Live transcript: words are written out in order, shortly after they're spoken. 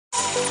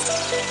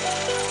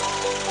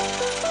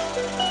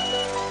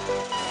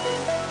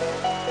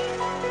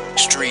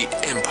Street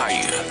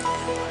Empire.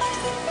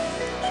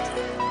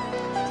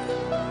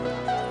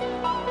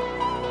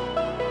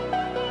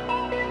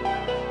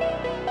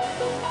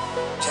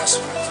 Just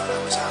when I thought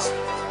I was out,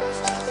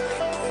 they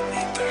pulled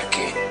me back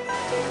in.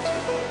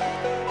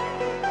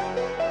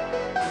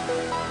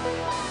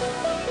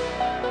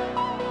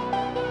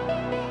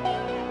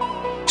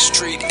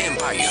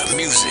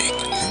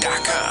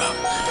 StreetEmpireMusic.com.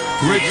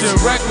 Rich and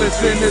reckless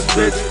in this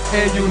bitch,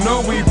 and you know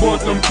we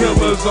bought them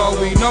killers. All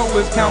we know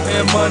is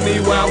counting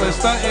money while it's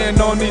stunting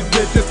on these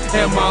bitches.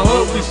 In my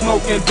hood we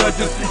smoking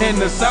Dutches, in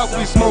the south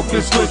we smoking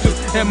switches.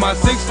 And my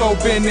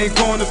 6-4 bending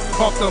corners,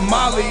 off the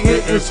molly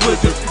hitting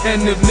switches.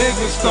 And if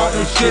niggas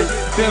starting shit,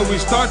 then we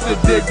start to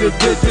dig the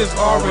ditches.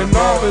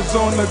 R&R is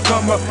on the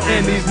come up,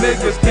 and these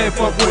niggas can't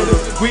fuck with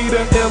us. We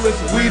the illest,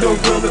 we the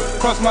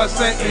realest. Cross my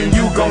set and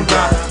you gon'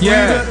 die.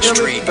 Yeah,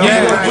 we the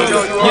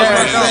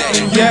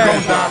illest, yeah.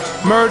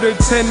 Murder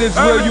tenants,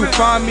 where you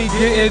find me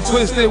getting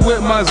twisted with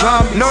my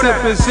zombies.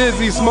 Sipping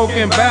Sizzy,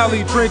 smoking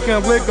Bally,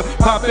 drinking liquor,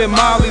 popping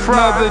Molly's.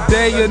 Another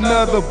day,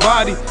 another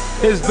body.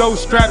 It's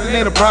those strapped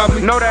and a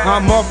problem.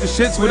 I'm off the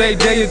shits with a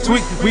day and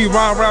tweak. We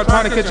run around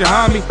trying to catch a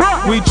homie.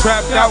 We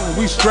trapped out,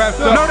 we strapped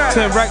up.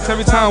 10 racks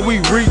every time we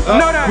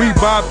re-up. We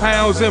buy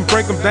pounds and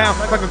break them down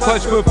like a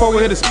clutch before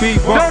we hit a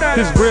speed bump.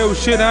 This real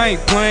shit, I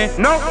ain't playing.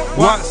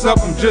 What's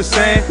up, I'm just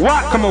saying.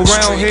 Come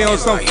around here on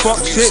some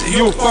fuck shit,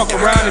 you'll fuck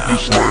around if you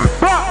smoke.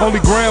 Only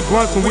grand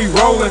blunts when we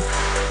rollin',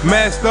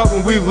 masked up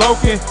when we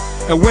lokin'.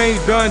 And we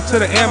ain't done till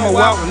the ammo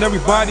out and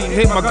everybody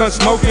hit my gun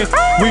smoking.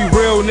 We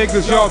real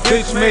niggas, y'all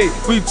bitch made.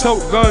 We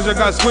tote guns, y'all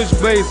got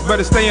switchblades.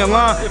 Better stay in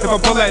line. If I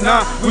pull that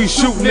 9, we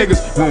shoot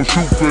niggas. We'll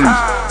shoot face.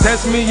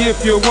 Test me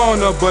if you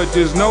wanna, but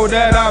just know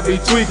that I be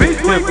tweaking.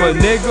 If a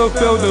nigga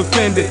feel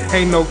defended,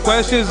 ain't no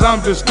questions,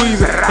 I'm just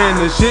squeezing. And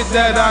the shit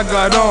that I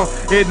got on,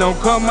 it don't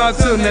come out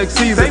till next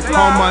season.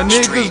 All my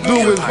niggas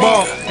do is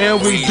ball,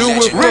 and we do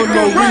it for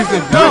no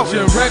reason. Rich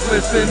and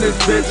reckless in this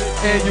bitch,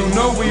 and you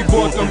know we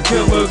bought them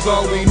killers.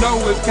 All we know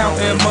is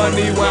counting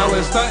money while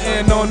it's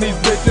stunting on these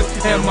bitches.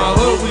 In my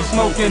hood we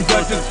smoking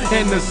Dutches,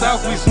 in the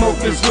south we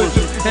smoking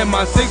switches. And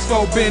my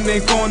 6-4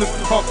 bending corners,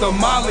 off the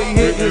molly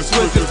hitting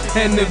switches.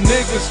 And if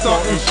niggas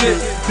starting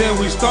shit, then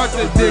we start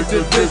to dig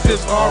the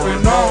ditches.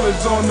 R&R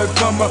is on the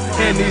come up,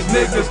 and these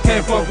niggas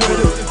can't fuck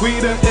with us. We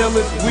the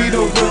illest, we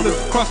the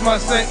realest. Cross my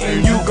set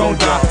and you gon'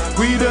 die.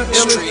 We the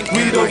illest,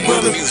 we the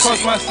realest.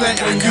 Cross my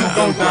set and you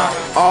gon' die.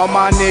 All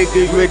my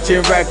niggas rich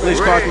and reckless,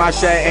 cross my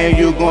set and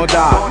you gon'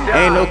 die.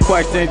 Ain't no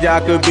question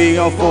y'all could be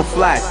on full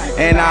flash,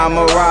 and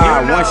I'ma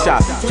ride. 1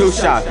 shot, 2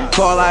 shots,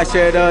 call that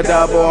shit a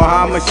double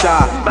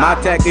homicide. My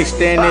tech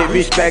extended,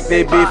 respect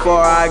it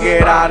before I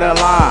get out of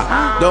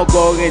line. Don't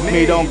go against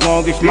me, don't go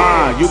against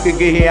mine. You can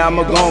get here,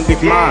 I'ma go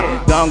get mine.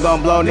 Gun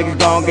blow, niggas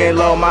gon' get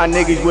low. My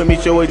niggas with me,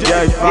 so it's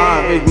just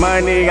fine. If it's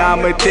money,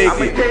 I'ma take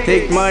it.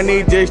 Take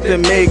money just to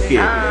make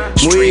it.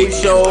 We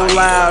so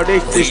loud,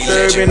 it's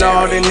disturbing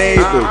all the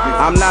neighbors.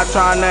 I'm not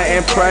trying to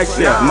impress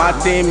ya, my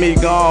team is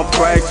gon'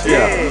 press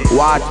ya.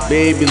 Watch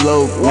baby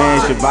Luke,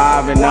 man,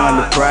 surviving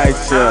under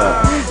pressure.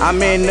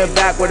 I'm in the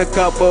back with a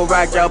couple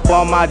racks up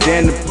on my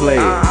dinner plate.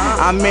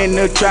 I'm in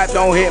the trap,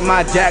 don't hit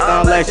my jack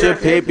unless your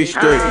paper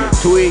straight.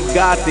 Tweet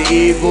got the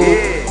evil,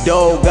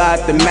 Doe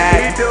got the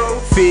Mac,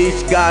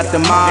 Fish got the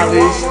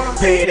mileage,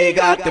 Payday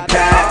got the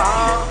pack.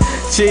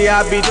 See,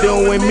 I be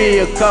doing me,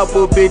 a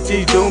couple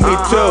bitches do me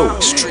too.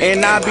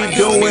 And I be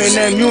doing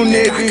them, you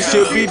niggas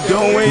should be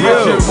doing you.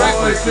 Rich and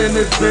reckless in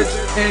this bitch,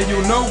 and you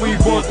know we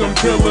bought them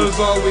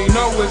killers. All we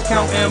know is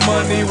counting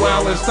money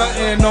while it's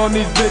stunting on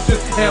these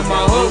bitches. In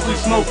my hood we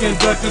smoking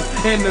Dutches,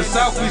 in the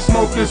south we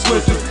smoking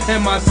switches.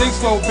 And my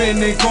 6-4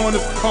 bending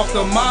corners, off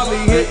the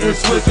molly hitting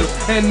switches.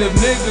 And if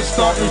niggas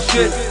starting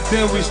shit,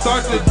 then we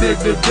start to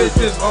dig the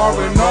ditches.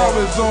 R&R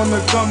is on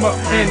the come up,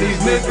 and these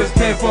niggas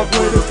can't fuck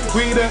with us.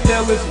 We the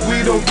illest,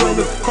 we the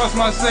realest. Cross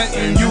my set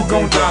and you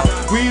gon' die.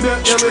 We the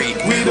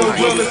illest, we the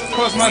realest.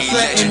 Cross my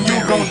set and you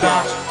gon'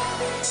 die.